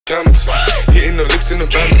scammers. Hitting the licks in the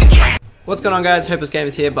van. What's going on, guys? Hopeless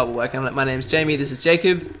Gamers here, Bubble working on it. My name's Jamie, this is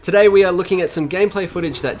Jacob. Today we are looking at some gameplay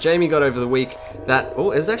footage that Jamie got over the week that, it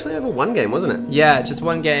was actually over one game, wasn't it? Yeah, just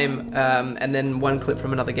one game, and then one clip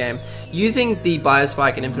from another game. Using the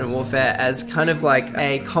Biospike in Infinite Warfare as kind of like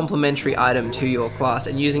a complementary item to your class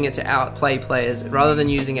and using it to outplay players rather than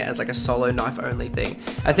using it as like a solo knife-only thing.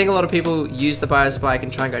 I think a lot of people use the Biospike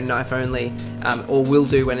and try and go knife-only, or will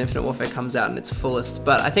do when Infinite Warfare comes out in its fullest,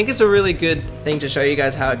 but I think it's a really good thing to show you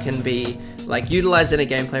guys how it can be like utilized in a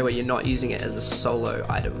gameplay where you're not using it as a solo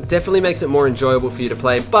item. Definitely makes it more enjoyable for you to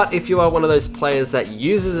play, but if you are one of those players that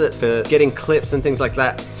uses it for getting clips and things like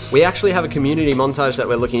that, we actually have a community montage that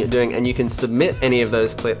we're looking at doing, and you can submit any of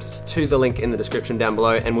those clips to the link in the description down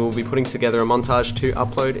below, and we will be putting together a montage to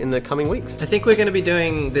upload in the coming weeks. I think we're going to be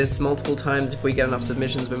doing this multiple times. If we get enough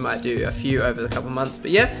submissions, we might do a few over the couple months,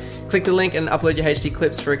 but yeah, click the link and upload your HD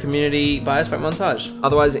clips for a community Biospike montage.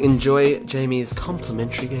 Otherwise, enjoy Jamie's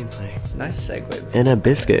complimentary gameplay. Nice segue. And a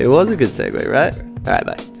biscuit. It was a good segue, right? Alright,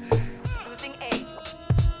 bye.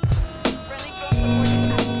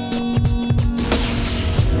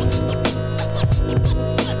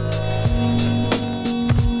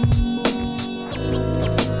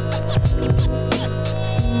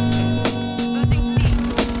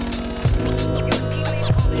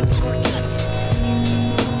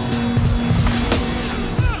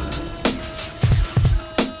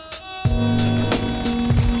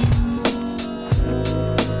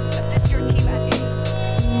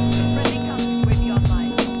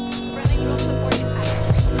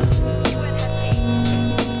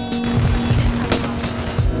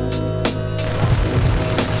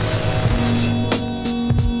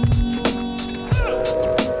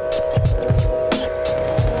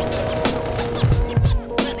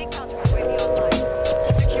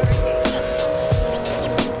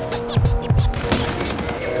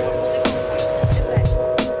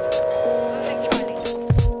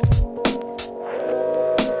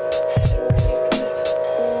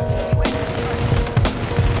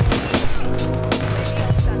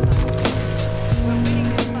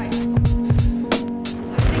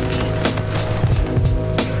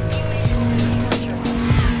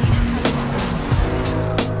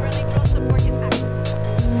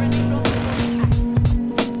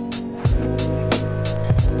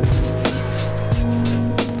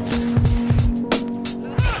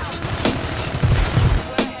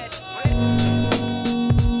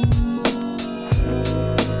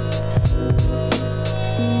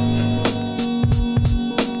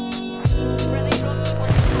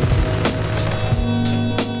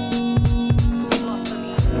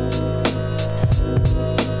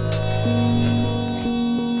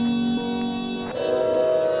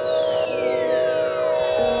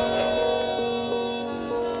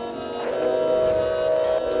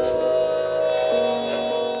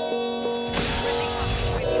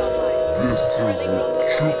 This is a Chucky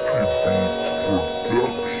Beat production.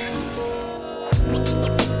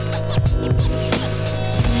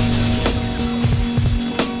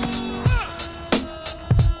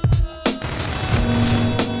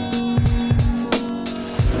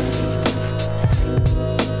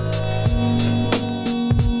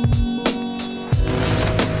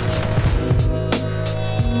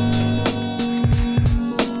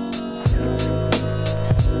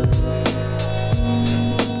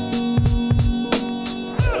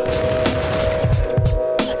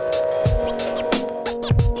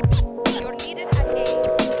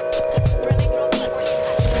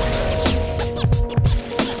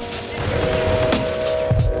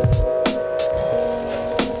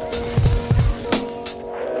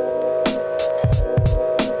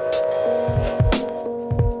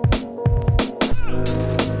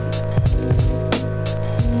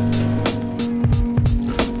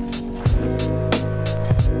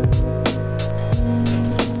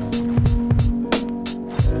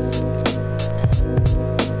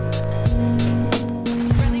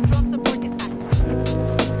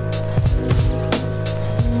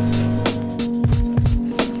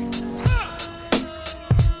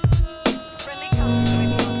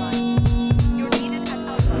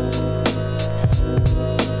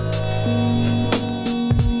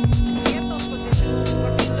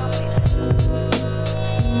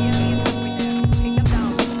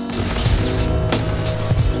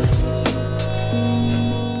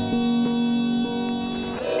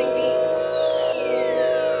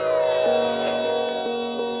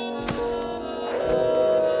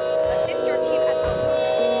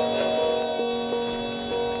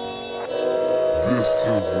 This is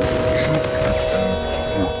a